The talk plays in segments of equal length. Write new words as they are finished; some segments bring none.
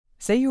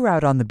Say you were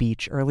out on the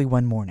beach early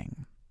one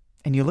morning,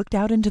 and you looked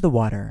out into the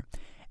water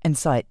and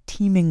saw it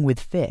teeming with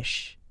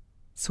fish,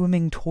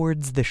 swimming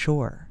towards the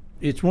shore.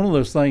 It's one of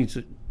those things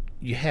that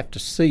you have to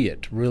see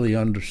it to really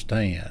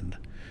understand.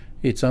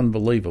 It's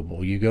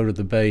unbelievable. You go to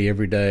the bay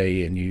every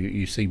day and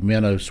you see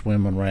minnows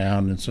swimming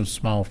around and some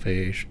small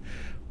fish,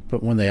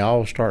 but when they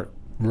all start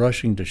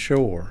rushing to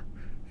shore,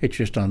 it's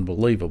just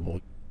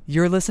unbelievable.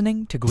 You're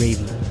listening to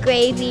Gravy.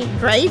 Gravy.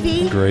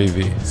 Gravy.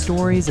 Gravy.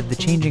 Stories of the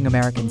changing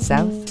American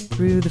South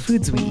through the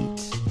foods we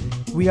eat.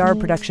 We are a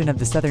production of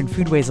the Southern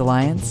Foodways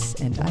Alliance,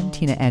 and I'm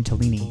Tina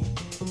Antolini.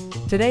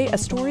 Today, a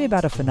story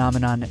about a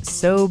phenomenon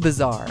so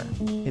bizarre,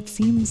 it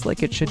seems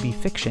like it should be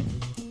fiction.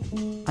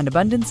 An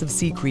abundance of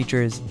sea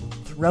creatures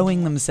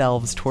throwing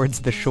themselves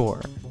towards the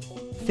shore.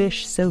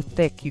 Fish so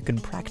thick you can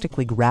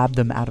practically grab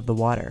them out of the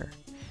water.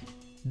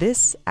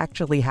 This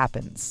actually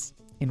happens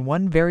in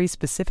one very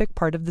specific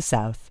part of the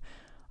South,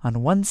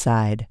 on one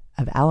side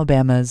of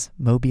Alabama's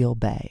Mobile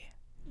Bay.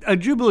 A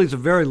Jubilee is a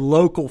very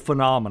local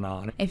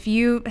phenomenon. If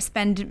you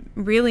spend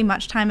really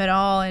much time at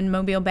all in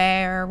Mobile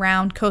Bay or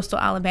around coastal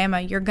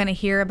Alabama, you're going to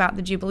hear about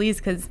the Jubilees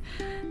because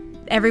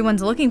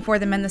everyone's looking for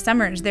them in the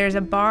summers. There's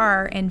a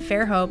bar in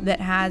Fairhope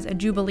that has a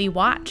Jubilee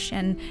watch,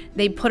 and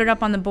they put it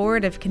up on the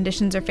board if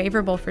conditions are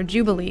favorable for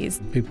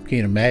Jubilees. People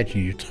can't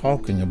imagine you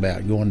talking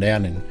about going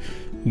down and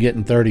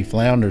getting 30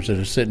 flounders that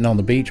are sitting on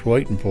the beach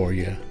waiting for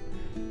you.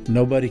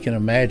 Nobody can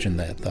imagine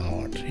that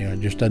thought. It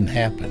just doesn't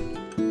happen.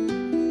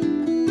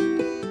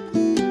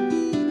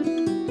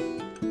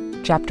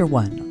 Chapter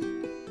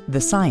 1.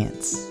 The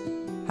Science.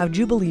 How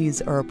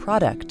Jubilees are a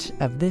product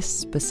of this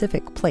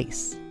specific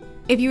place.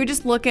 If you would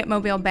just look at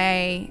Mobile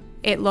Bay,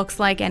 it looks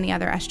like any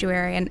other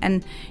estuary,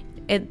 and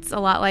it's a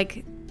lot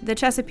like the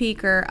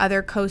Chesapeake or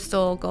other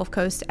coastal Gulf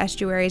Coast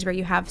estuaries where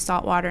you have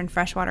saltwater and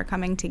freshwater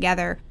coming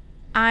together.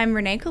 I'm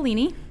Renee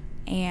Collini,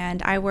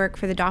 and I work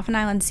for the Dauphin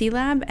Island Sea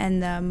Lab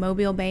and the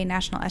Mobile Bay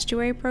National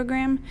Estuary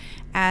Program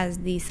as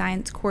the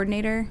science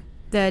coordinator.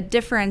 The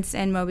difference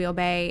in Mobile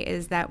Bay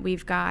is that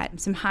we've got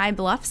some high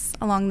bluffs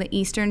along the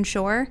eastern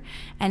shore,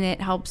 and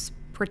it helps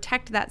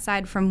protect that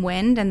side from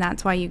wind, and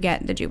that's why you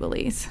get the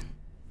Jubilees.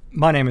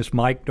 My name is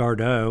Mike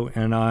Dardeau,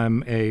 and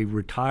I'm a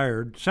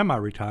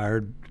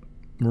semi-retired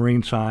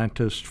marine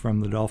scientist from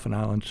the Dauphin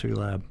Island Sea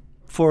Lab.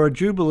 For a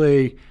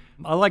Jubilee,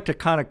 I like to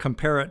kind of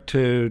compare it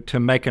to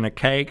making a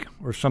cake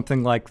or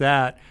something like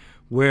that,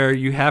 where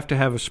you have to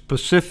have a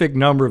specific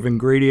number of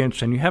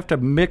ingredients and you have to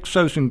mix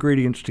those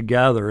ingredients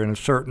together in a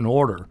certain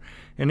order.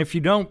 And if you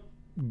don't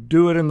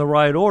do it in the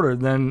right order,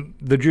 then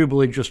the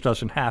Jubilee just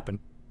doesn't happen.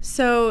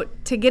 So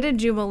to get a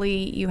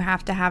Jubilee, you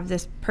have to have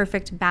this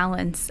perfect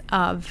balance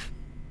of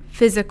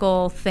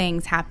physical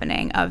things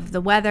happening, of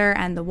the weather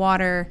and the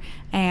water,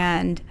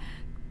 and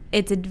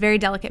it's a very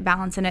delicate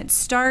balance, and it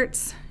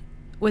starts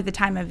with the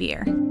time of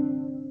year.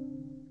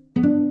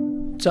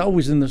 It's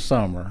always in the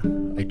summer.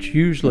 It's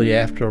usually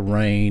after a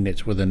rain.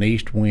 It's with an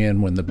east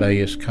wind when the bay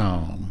is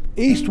calm.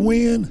 East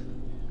wind,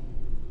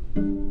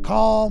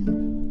 calm,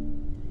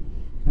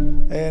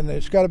 and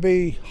it's got to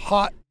be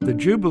hot. The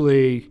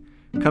Jubilee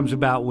comes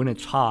about when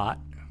it's hot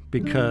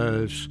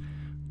because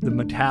the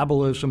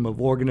metabolism of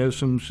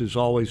organisms is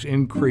always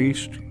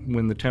increased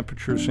when the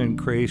temperature's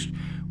increased,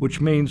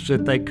 which means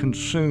that they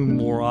consume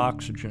more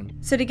oxygen.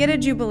 So to get a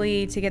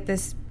Jubilee, to get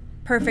this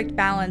perfect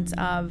balance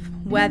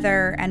of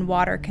weather and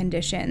water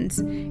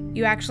conditions,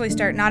 you actually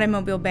start not in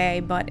Mobile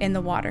Bay, but in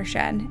the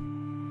watershed.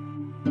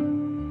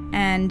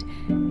 And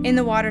in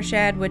the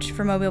watershed, which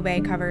for Mobile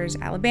Bay covers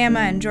Alabama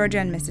and Georgia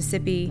and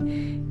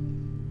Mississippi,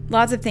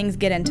 lots of things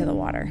get into the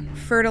water.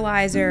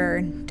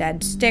 Fertilizer,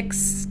 dead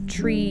sticks,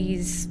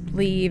 trees,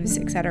 leaves,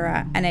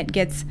 etc., and it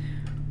gets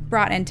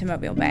brought into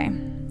Mobile Bay.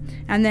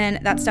 And then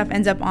that stuff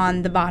ends up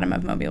on the bottom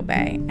of Mobile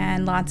Bay,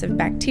 and lots of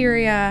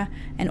bacteria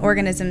and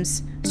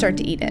organisms start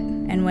to eat it.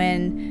 And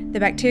when the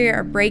bacteria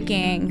are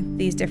breaking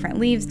these different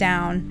leaves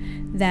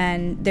down,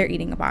 then they're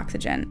eating up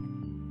oxygen.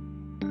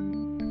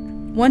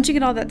 Once you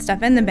get all that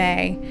stuff in the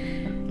bay,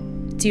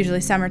 it's usually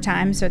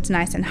summertime, so it's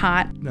nice and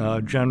hot.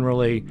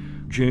 Generally,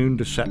 June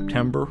to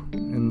September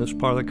in this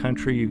part of the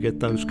country, you get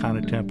those kind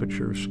of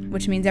temperatures.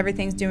 Which means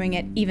everything's doing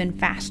it even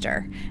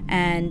faster,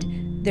 and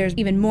there's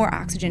even more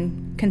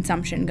oxygen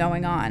consumption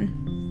going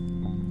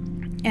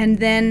on. And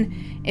then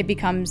it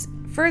becomes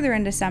further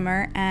into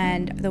summer,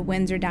 and the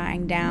winds are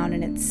dying down,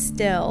 and it's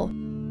still,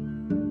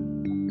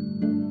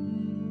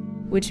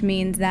 which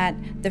means that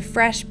the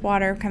fresh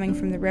water coming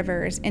from the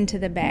rivers into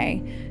the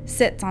bay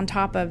sits on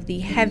top of the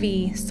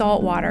heavy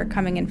salt water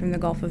coming in from the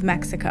Gulf of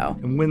Mexico.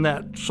 And when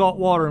that salt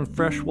water and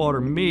fresh water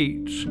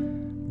meets,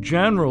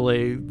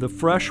 generally the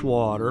fresh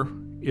water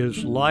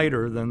is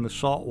lighter than the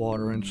salt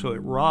water, and so it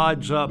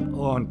rides up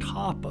on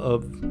top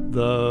of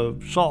the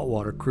salt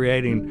water,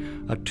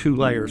 creating a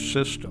two-layer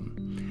system.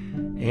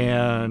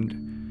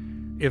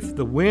 And if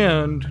the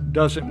wind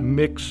doesn't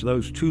mix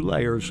those two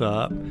layers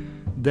up,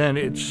 then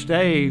it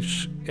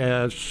stays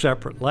as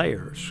separate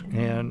layers.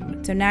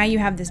 And so now you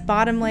have this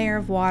bottom layer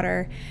of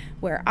water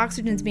where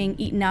oxygen's being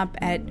eaten up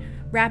at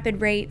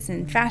rapid rates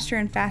and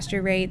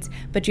faster rates,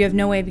 but you have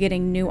no way of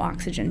getting new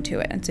oxygen to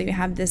it. And so you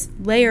have this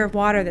layer of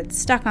water that's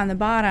stuck on the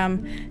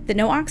bottom that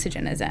no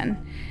oxygen is in.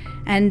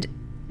 And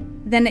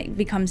then it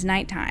becomes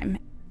nighttime.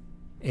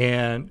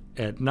 And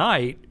at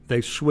night,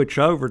 they switch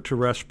over to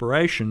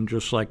respiration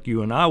just like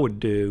you and I would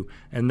do,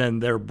 and then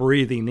they're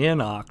breathing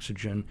in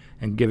oxygen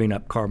and giving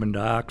up carbon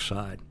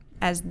dioxide.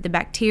 As the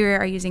bacteria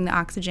are using the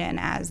oxygen,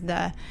 as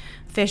the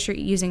fish are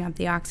using up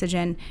the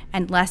oxygen,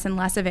 and less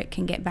of it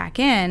can get back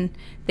in,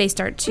 they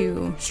start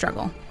to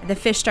struggle. The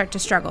fish start to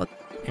struggle.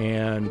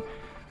 And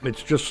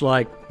it's just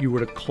like you were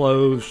to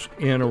close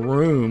in a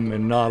room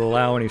and not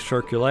allow any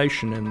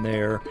circulation in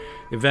there.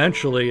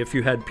 Eventually, if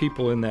you had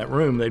people in that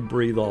room, they'd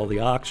breathe all the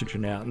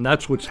oxygen out. And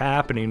that's what's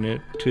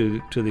happening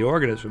to the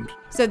organisms.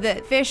 So the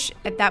fish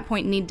at that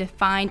point need to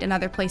find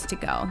another place to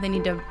go. They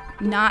need to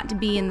not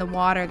be in the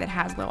water that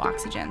has low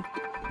oxygen.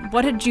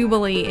 What a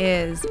Jubilee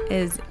is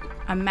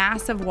a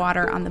mass of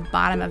water on the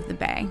bottom of the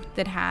bay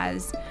that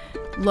has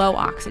low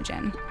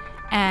oxygen.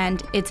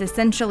 And it's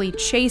essentially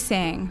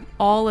chasing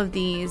all of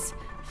these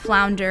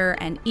flounder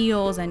and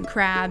eels and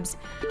crabs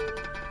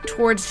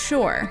towards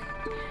shore.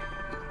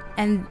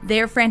 And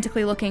they're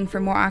frantically looking for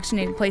more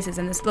oxygenated places,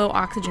 and this low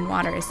oxygen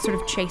water is sort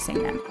of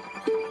chasing them.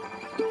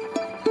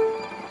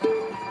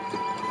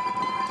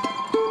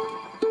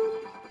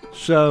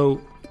 So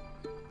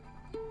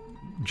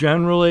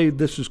generally,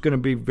 this is going to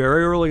be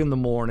very early in the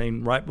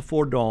morning, right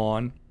before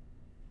dawn.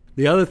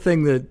 The other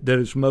thing that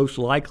is most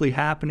likely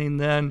happening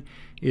then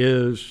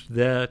is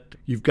that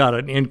you've got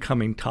an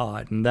incoming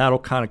tide, and that'll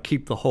kind of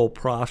keep the whole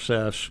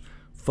process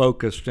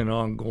focused and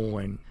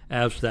ongoing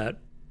as that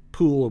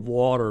pool of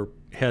water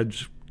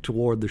heads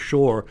toward the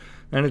shore,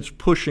 and it's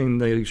pushing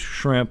the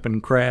shrimp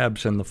and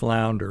crabs and the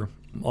flounder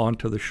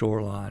onto the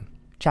shoreline.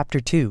 Chapter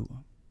 2.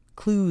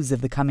 Clues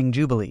of the coming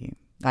Jubilee,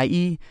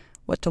 i.e.,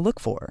 what to look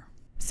for.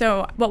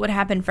 So what would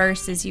happen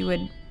first is you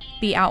would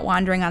be out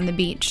wandering on the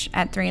beach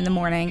at 3 a.m,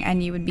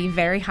 and you would be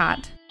very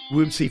hot. We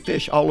would see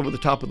fish all over the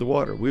top of the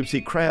water. We would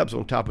see crabs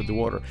on top of the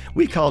water.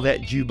 We call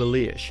that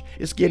Jubilee-ish.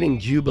 It's getting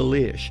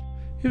Jubilee-ish.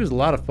 It was a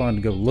lot of fun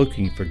to go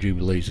looking for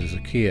Jubilees as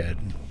a kid.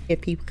 If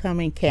people come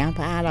and camp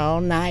out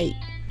all night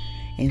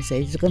and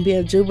say there's going to be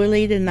a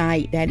Jubilee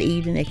tonight, that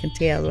evening they can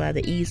tell by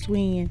the east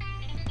wind.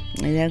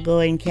 And they'll go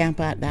and camp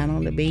out down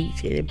on the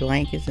beach, get their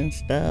blankets and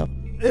stuff.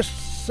 There's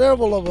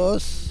several of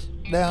us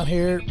down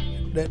here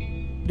that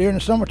during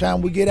the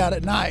summertime we get out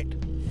at night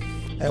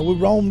and we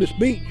roam this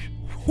beach.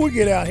 We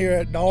get out here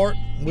at dark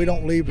and we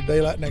don't leave the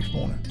daylight next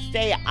morning.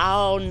 Stay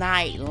all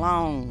night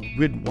long.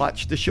 We'd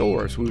watch the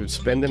shores. We would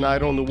spend the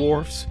night on the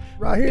wharfs.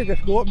 Right here,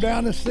 just go up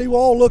down the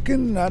seawall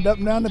looking, up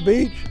and down the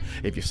beach.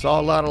 If you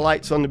saw a lot of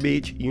lights on the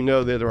beach, you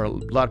know that there are a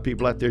lot of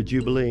people out there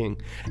jubileeing.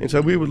 And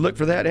so we would look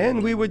for that,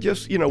 and we would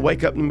just,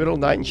 wake up in the middle of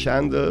the night and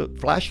shine the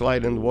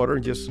flashlight in the water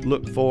and just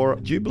look for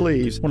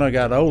Jubilees. When I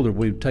got older,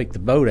 we would take the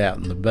boat out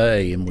in the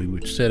bay, and we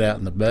would sit out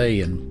in the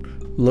bay and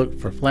look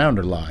for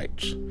flounder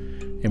lights.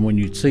 And when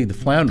you'd see the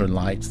flounder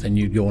lights, then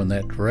you'd go in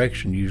that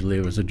direction. Usually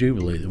it was a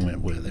Jubilee that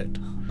went with it.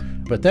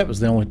 But that was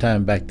the only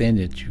time back then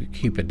that you could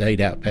keep a date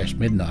out past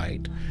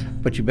midnight.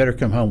 But you better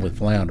come home with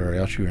flounder or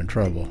else you're in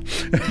trouble.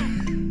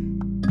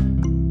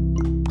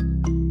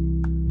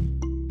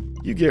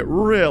 You get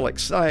real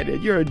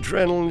excited. Your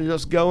adrenaline is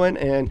just going,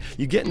 and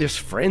you get in this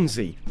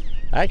frenzy.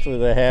 Actually,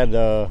 they had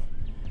a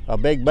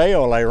big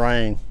bell they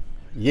rang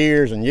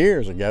years and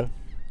years ago.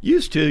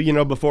 Used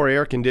to, before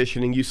air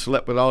conditioning, you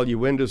slept with all your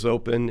windows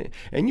open,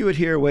 and you would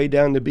hear way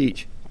down the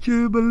beach,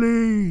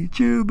 Jubilee,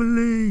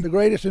 Jubilee. The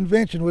greatest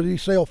invention was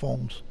these cell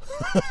phones.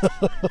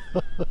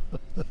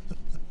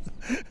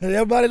 And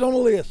everybody's on the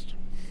list.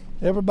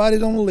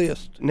 Everybody's on the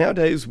list.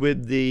 Nowadays,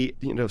 with the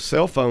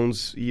cell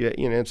phones,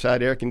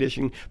 inside air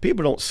conditioning,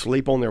 people don't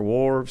sleep on their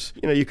wharves.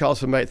 You call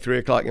somebody at 3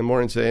 o'clock in the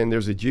morning saying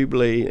there's a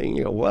Jubilee, and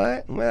you go,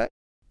 what?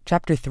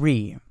 Chapter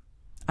 3.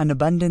 An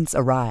abundance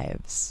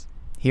arrives.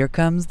 Here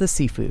comes the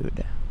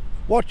seafood.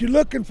 What you're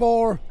looking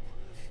for,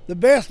 the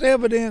best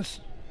evidence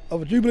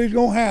of a Jubilee's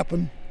going to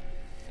happen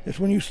is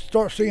when you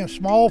start seeing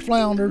small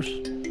flounders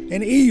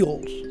and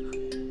eels.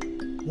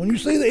 When you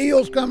see the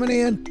eels coming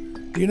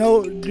in, you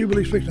know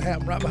Jubilee's fixing to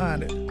happen right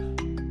behind it.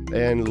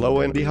 And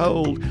lo and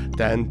behold,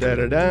 dun da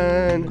da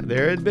dun,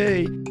 there it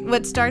be.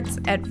 What starts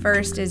at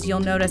first is you'll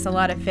notice a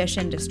lot of fish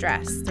in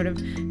distress, sort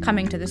of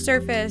coming to the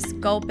surface,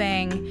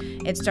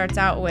 gulping. It starts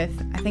out with,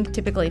 I think,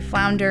 typically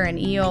flounder and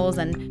eels,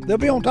 and they'll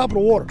be on top of the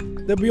water.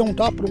 They'll be on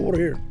top of the water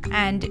here.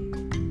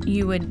 And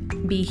you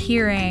would be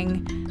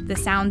hearing the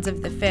sounds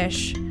of the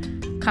fish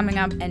coming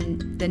up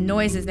and the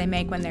noises they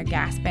make when they're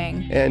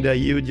gasping. And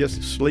you would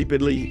just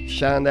sleepily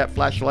shine that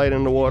flashlight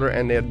in the water,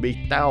 and there'd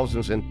be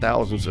thousands and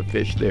thousands of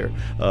fish there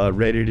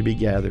ready to be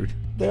gathered.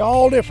 They're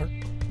all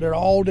different. They're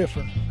all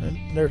different.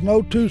 And there's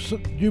no two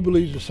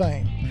Jubilees the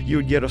same. You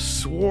would get a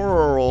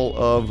swirl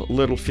of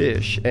little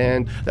fish,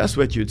 and that's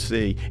what you'd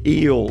see.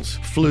 Eels,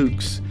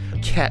 flukes,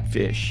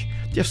 catfish,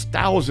 just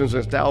thousands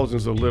and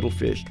thousands of little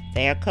fish.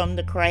 There come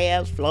the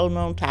crabs floating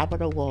on top of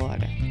the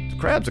water. The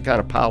crabs will kind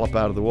of pile up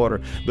out of the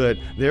water, but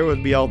there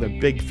would be all the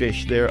big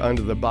fish there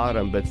under the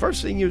bottom. But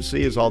first thing you'd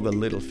see is all the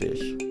little fish.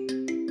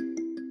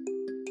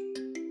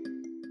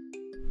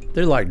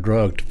 They're like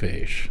drugged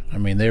fish. I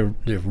mean, they're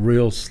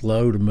real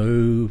slow to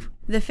move.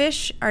 The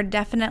fish are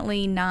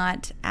definitely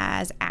not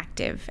as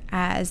active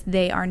as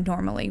they are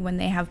normally when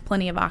they have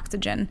plenty of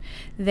oxygen.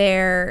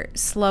 They're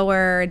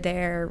slower,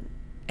 their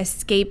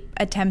escape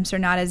attempts are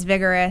not as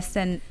vigorous,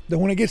 and Then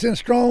when it gets in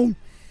strong,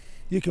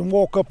 you can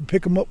walk up and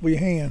pick them up with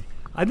your hand.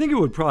 I think it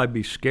would probably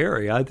be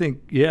scary. I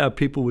think,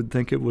 people would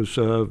think it was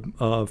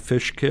a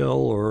fish kill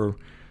or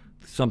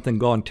something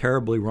gone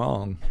terribly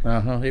wrong.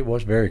 It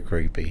was very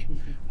creepy.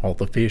 All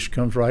the fish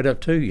comes right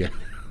up to you.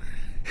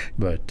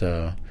 But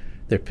there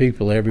are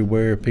people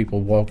everywhere,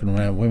 people walking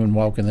around, women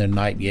walking in their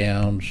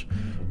nightgowns,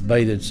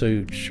 bathing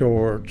suits,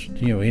 shorts,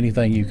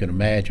 anything you can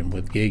imagine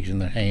with gigs in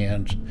their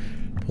hands,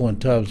 pulling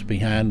tubs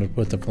behind to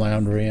put the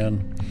flounder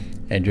in.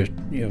 And just,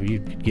 you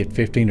get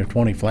 15 or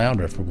 20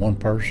 flounder for one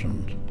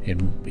person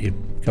in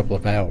a couple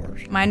of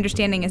hours. my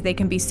understanding is they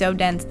can be so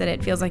dense that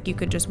it feels like you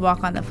could just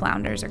walk on the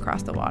flounders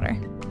across the water.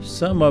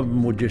 Some of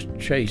them would just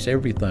chase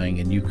everything,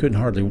 and you couldn't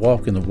hardly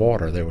walk in the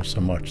water. There was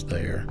so much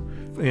there.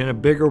 In a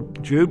bigger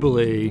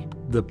Jubilee,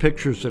 the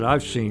pictures that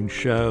I've seen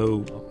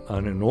show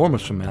an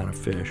enormous amount of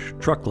fish,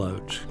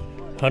 truckloads.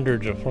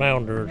 Hundreds of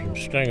flounders and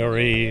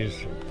stingarees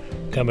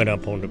coming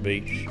up on the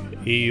beach,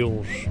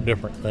 eels,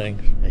 different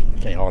things. They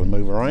can't hardly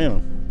move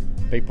around.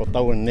 People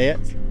throwing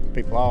nets,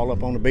 people all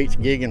up on the beach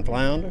gigging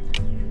flounder.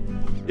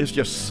 It's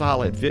just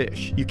solid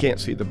fish. You can't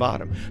see the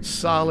bottom.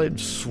 Solid,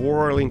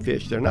 swirling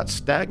fish. They're not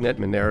stagnant,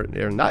 and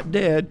they're not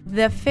dead.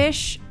 The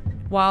fish,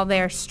 while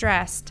they're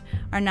stressed,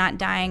 are not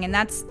dying, and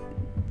that's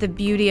the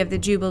beauty of the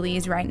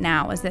Jubilees right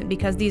now, is that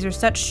because these are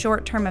such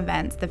short-term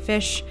events, the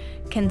fish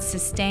can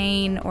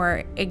sustain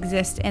or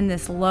exist in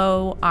this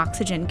low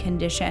oxygen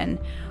condition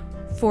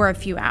for a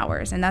few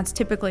hours, and that's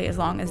typically as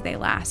long as they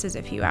last, is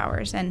a few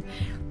hours. And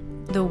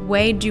the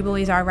way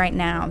Jubilees are right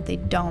now, they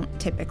don't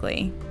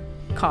typically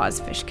cause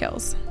fish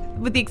kills,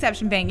 with the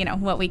exception being,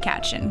 what we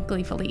catch and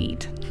gleefully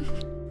eat.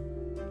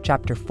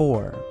 Chapter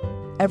 4.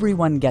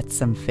 Everyone gets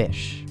some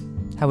fish.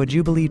 How a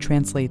Jubilee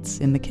translates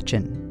in the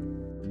kitchen.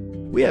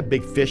 We had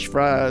big fish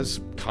fries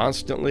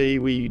constantly.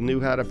 We knew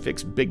how to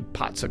fix big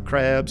pots of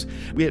crabs.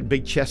 We had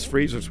big chest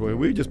freezers where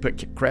we just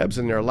put crabs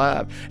in there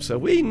alive. So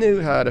we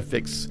knew how to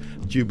fix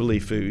Jubilee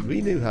food. We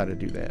knew how to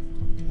do that.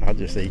 I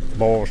just eat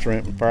boiled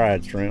shrimp and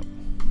fried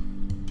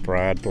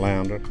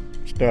flounder,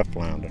 stuffed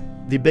flounder.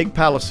 The big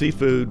pile of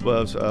seafood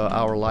was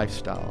our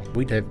lifestyle.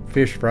 We'd have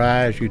fish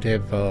fries. You'd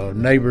have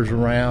neighbors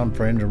around,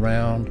 friends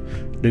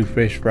around, do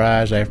fish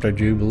fries after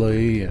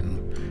Jubilee,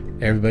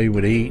 and everybody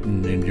would eat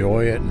and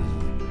enjoy it.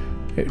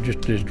 And it was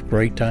just a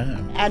great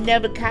time. I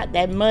never caught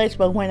that much,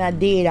 but when I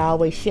did, I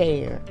always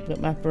shared with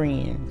my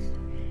friends.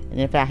 And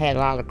if I had a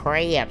lot of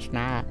crabs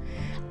now,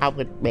 I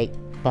would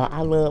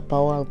I love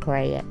boiled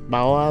crab,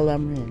 boil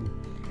them and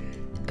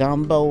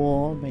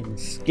gumbo them and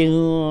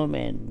stew them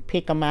and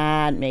pick them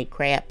out and make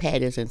crab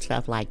patties and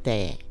stuff like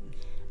that.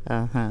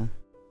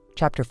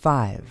 Chapter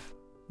 5.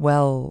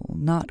 Well,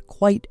 not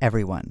quite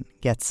everyone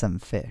gets some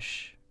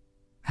fish.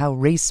 How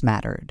race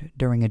mattered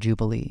during a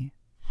Jubilee.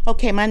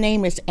 Okay, my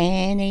name is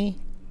Annie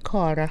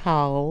Carter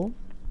Hall.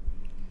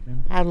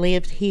 I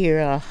lived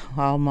here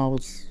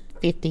almost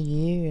 50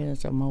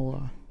 years or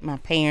more. My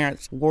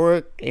parents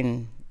worked,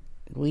 and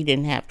we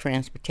didn't have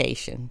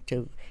transportation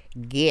to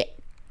get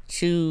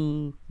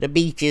to the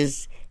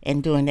beaches,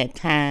 and during that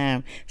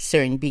time,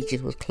 certain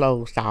beaches was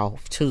closed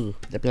off to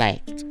the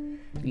blacks.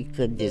 You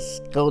could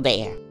just go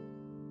there.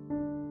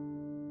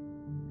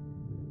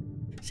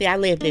 See, I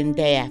lived in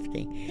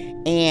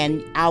Daphne,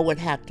 and I would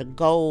have to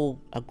go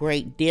a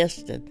great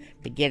distance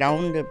to get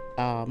on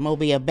the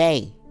Mobile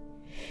Bay.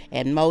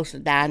 And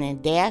most down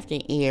in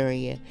Daphne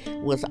area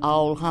was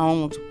all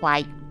homes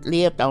white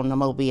lived on the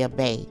Mobile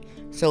Bay.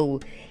 So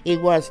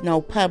it was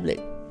no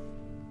public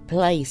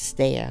place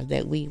there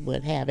that we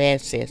would have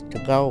access to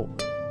go.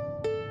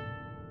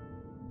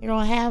 You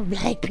don't have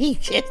black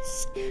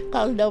beaches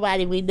because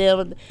nobody we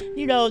never,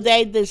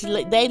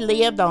 they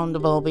lived on the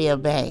Mobile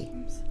Bay.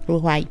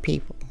 White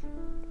people.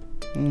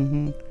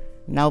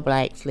 No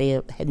blacks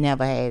had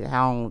never had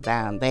homes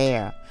down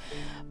there.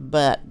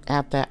 But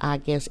after, I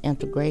guess,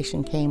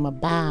 integration came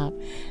about,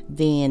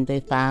 then they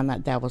found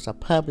out there was a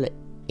public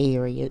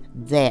area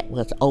that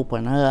was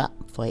open up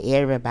for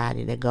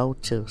everybody to go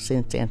to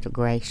since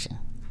integration.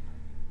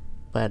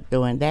 But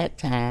during that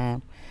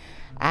time,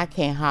 I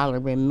can't hardly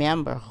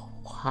remember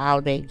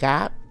how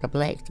the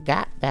blacks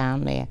got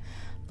down there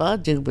for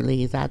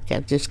Jubilees. I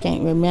just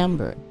can't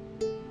remember it.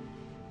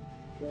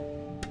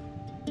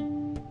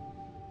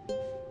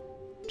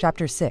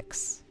 Chapter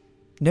 6.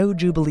 No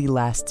Jubilee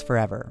lasts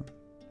forever.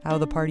 How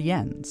the party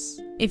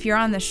ends. If you're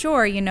on the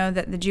shore, you know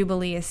that the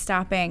Jubilee is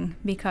stopping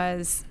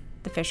because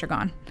the fish are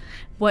gone.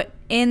 What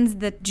ends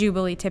the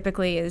Jubilee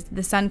typically is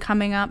the sun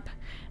coming up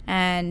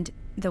and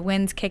the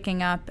winds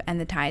kicking up and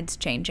the tides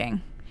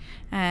changing.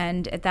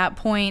 And at that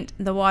point,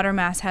 the water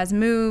mass has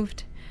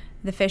moved.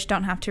 The fish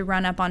don't have to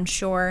run up on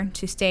shore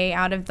to stay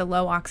out of the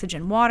low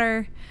oxygen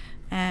water.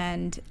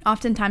 And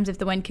oftentimes, if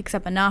the wind kicks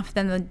up enough,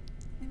 then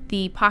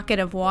the pocket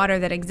of water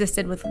that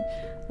existed with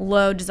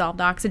low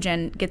dissolved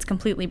oxygen gets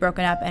completely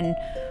broken up and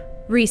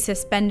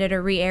resuspended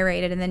or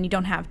re-aerated, and then you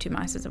don't have two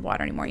masses of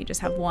water anymore. You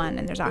just have one,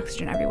 and there's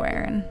oxygen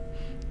everywhere, and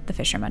the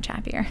fish are much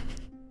happier.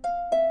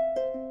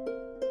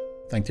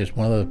 I think there's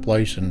one other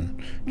place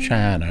in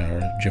China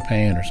or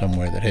Japan or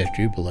somewhere that has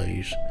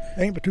Jubilees.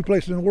 Ain't but two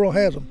places in the world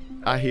has them.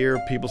 I hear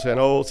people saying,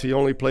 oh, it's the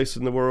only place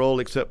in the world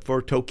except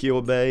for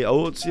Tokyo Bay.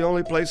 Oh, it's the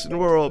only place in the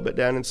world but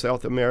down in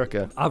South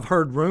America. I've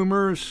heard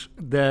rumors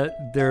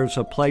that there's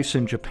a place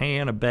in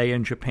Japan, a bay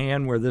in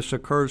Japan, where this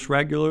occurs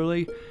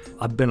regularly.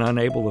 I've been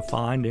unable to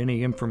find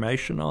any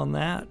information on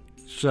that.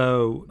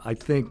 So I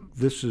think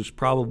this is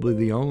probably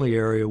the only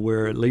area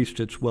where at least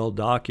it's well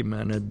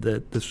documented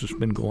that this has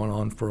been going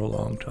on for a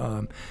long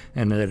time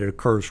and that it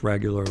occurs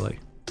regularly.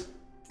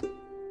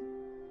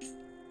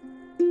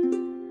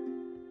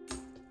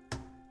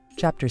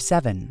 Chapter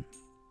 7.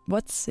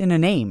 What's in a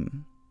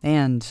name?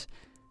 And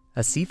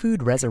a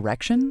seafood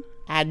resurrection?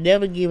 I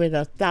never give it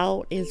a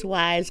thought. It's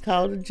why it's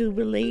called a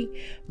Jubilee.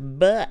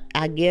 But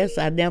I guess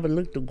I never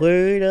looked the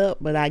word up,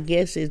 but I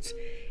guess it's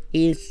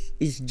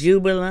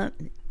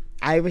jubilant.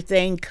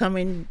 Everything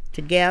coming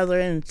together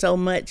and so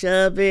much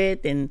of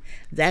it, and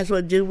that's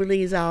what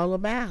Jubilee is all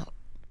about.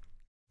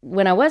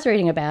 When I was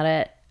reading about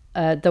it,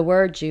 the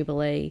word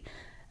Jubilee,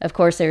 of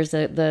course there's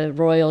the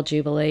Royal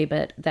Jubilee,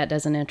 but that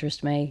doesn't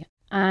interest me.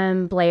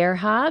 I'm Blair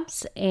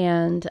Hobbs,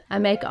 and I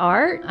make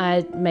art.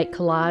 I make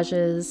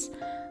collages,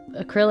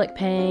 acrylic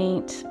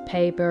paint,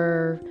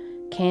 paper,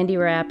 candy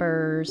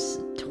wrappers,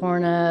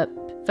 torn up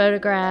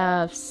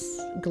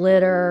photographs,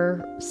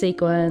 glitter,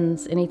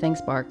 sequins, anything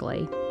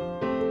sparkly.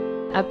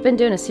 I've been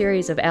doing a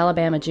series of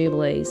Alabama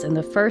Jubilees, and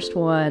the first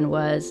one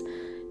was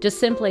just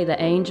simply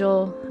the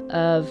angel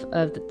of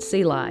the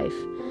sea life.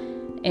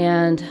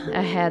 And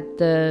I had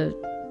the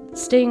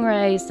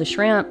stingrays, the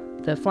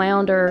shrimp, the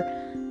flounder,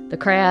 the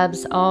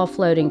crabs all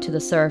floating to the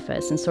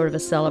surface in sort of a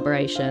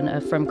celebration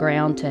of from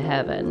ground to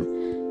heaven.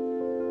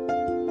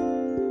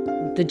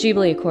 The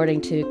Jubilee,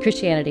 according to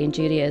Christianity and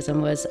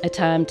Judaism, was a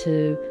time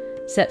to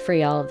set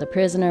free all of the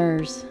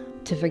prisoners,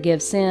 to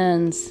forgive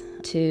sins,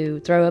 to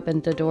throw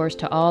open the doors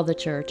to all the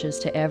churches,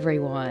 to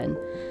everyone.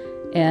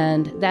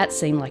 And that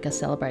seemed like a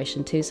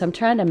celebration too. So I'm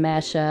trying to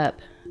mash up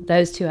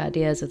those two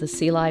ideas of the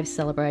sea life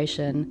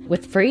celebration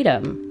with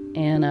freedom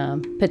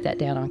and put that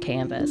down on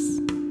canvas.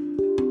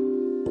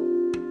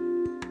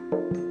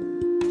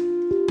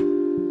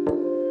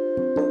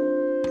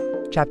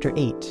 Chapter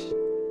 8.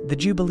 The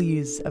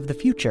Jubilees of the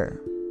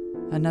Future.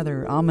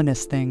 Another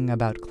ominous thing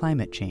about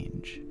climate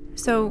change.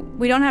 So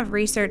we don't have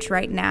research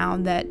right now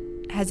that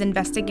has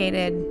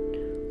investigated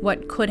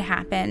what could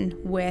happen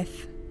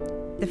with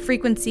the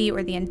frequency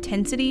or the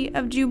intensity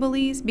of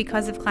Jubilees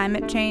because of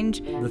climate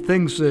change. The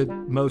things that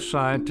most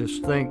scientists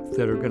think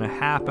that are going to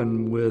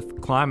happen with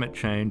climate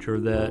change are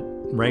that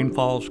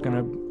rainfall is going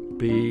to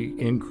be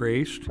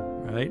increased,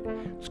 right?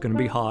 It's going to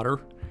be hotter.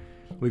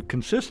 We've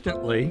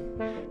consistently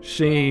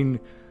seen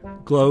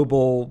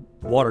global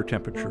water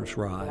temperatures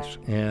rise,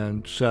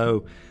 and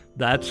so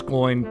that's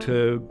going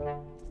to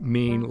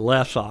mean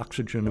less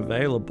oxygen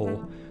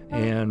available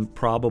and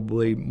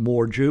probably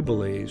more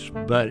Jubilees,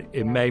 but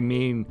it may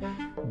mean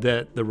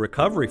that the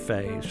recovery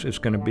phase is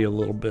going to be a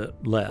little bit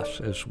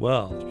less as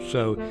well.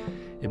 So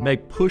it may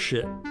push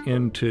it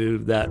into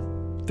that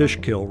fish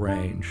kill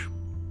range.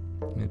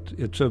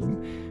 It's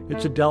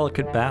a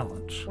delicate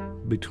balance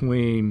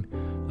between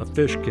a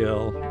fish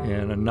kill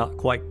and a not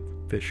quite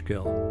fish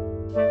kill.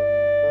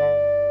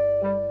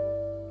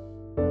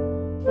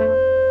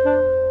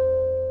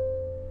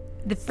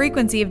 The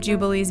frequency of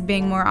Jubilees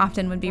being more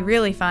often would be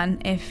really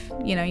fun if,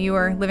 you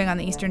were living on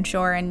the Eastern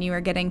Shore and you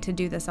were getting to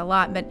do this a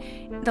lot. But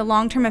the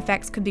long-term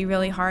effects could be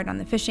really hard on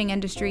the fishing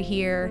industry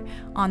here,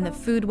 on the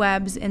food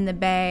webs in the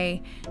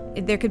bay.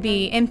 There could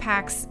be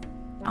impacts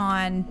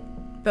on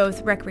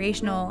both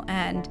recreational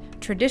and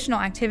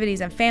traditional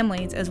activities of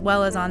families, as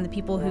well as on the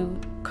people who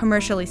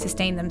commercially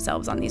sustain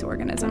themselves on these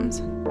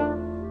organisms.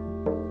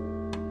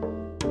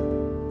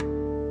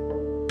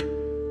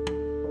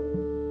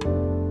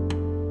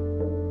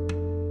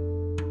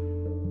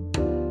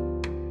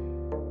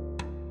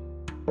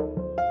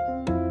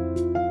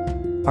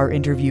 Our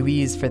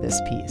interviewees for this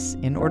piece,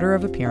 in order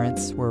of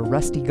appearance, were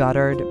Rusty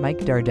Goddard, Mike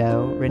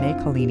Dardeau, Renee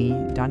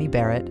Collini, Donnie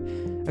Barrett,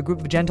 a group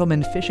of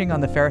gentlemen fishing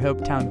on the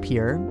Fairhope Town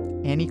Pier,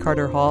 Annie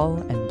Carter Hall,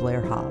 and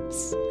Blair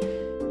Hobbs.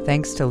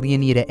 Thanks to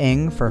Leonida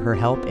Ng for her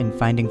help in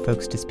finding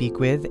folks to speak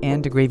with,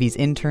 and to Gravy's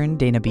intern,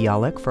 Dana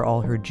Bialik, for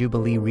all her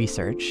Jubilee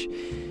research.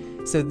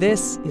 So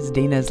this is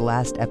Dana's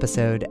last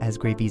episode as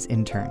Gravy's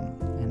intern,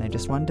 and I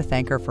just wanted to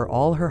thank her for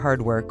all her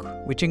hard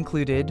work, which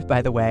included,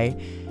 by the way,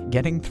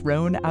 getting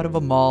thrown out of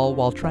a mall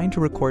while trying to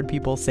record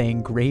people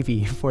saying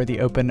gravy for the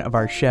open of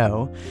our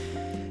show.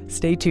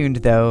 Stay tuned,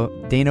 though.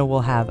 Dana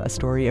will have a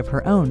story of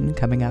her own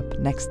coming up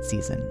next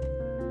season.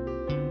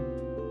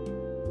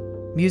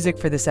 Music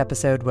for this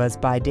episode was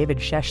by David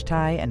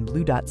Sheshtai and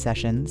Blue Dot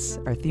Sessions.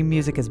 Our theme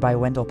music is by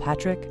Wendell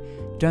Patrick.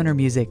 Donor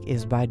music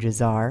is by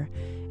Jazar.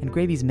 And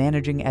Gravy's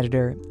managing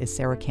editor is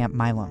Sarah Camp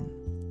Milam.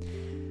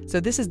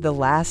 So this is the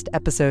last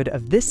episode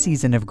of this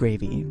season of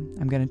Gravy.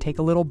 I'm going to take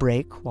a little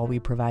break while we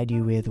provide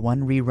you with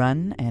one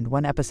rerun and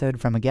one episode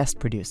from a guest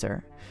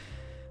producer.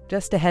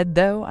 Just ahead,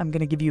 though, I'm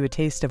going to give you a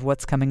taste of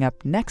what's coming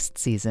up next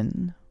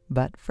season.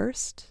 But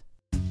first...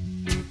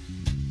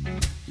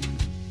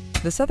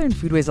 The Southern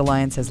Foodways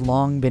Alliance has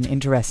long been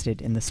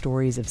interested in the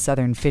stories of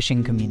Southern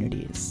fishing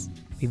communities.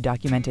 We've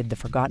documented the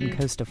Forgotten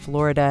Coast of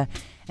Florida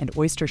and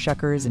oyster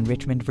shuckers in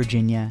Richmond,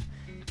 Virginia.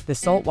 The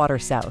Saltwater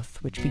South,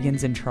 which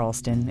begins in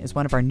Charleston, is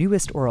one of our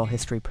newest oral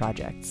history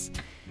projects.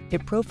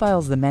 It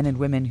profiles the men and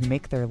women who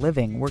make their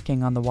living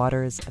working on the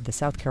waters of the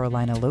South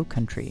Carolina Low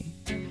Country.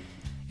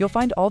 You'll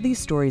find all these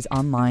stories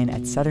online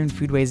at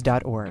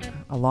southernfoodways.org,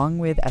 along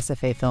with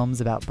SFA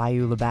films about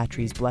Bayou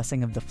Labatry's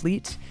blessing of the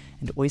fleet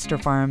and oyster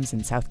farms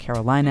in South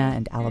Carolina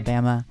and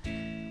Alabama.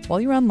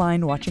 While you're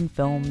online watching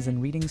films and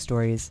reading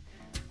stories,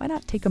 why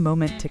not take a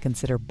moment to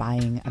consider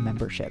buying a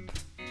membership?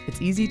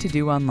 It's easy to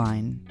do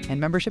online, and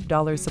membership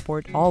dollars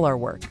support all our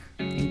work,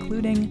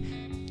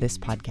 including this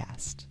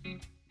podcast.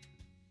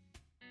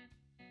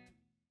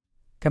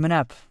 Coming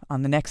up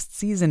on the next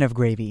season of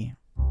Gravy,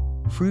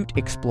 fruit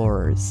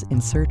explorers in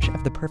search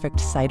of the perfect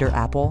cider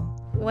apple.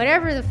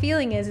 Whatever the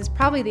feeling is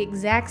probably the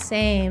exact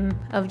same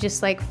of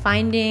just like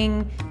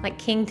finding like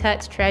King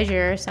Tut's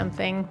treasure or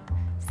something.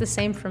 It's the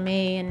same for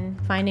me,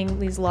 and finding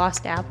these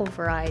lost apple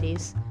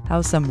varieties.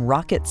 How some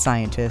rocket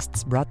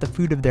scientists brought the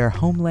food of their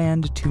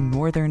homeland to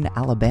northern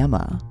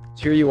Alabama.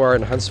 Here you are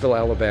in Huntsville,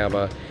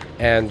 Alabama,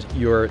 and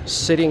you're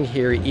sitting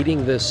here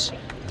eating this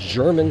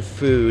German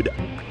food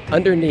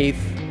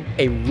underneath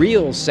a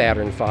real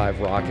Saturn V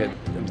rocket.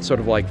 Sort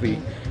of like the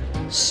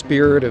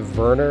spirit of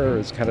Werner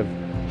is kind of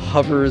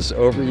hovers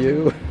over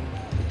you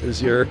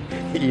as you're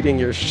eating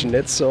your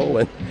schnitzel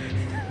and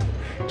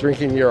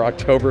drinking your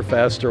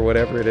Oktoberfest or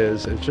whatever it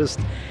is. It's just,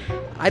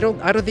 I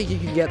don't think you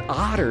can get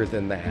odder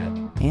than that.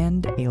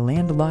 And a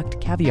landlocked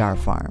caviar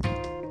farm.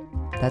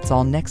 That's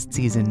all next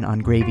season on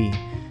Gravy.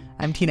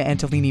 I'm Tina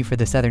Antolini for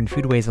the Southern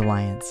Foodways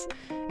Alliance.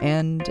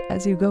 And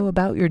as you go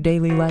about your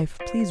daily life,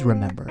 please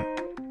remember,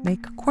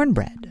 make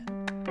cornbread,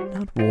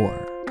 not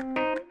war.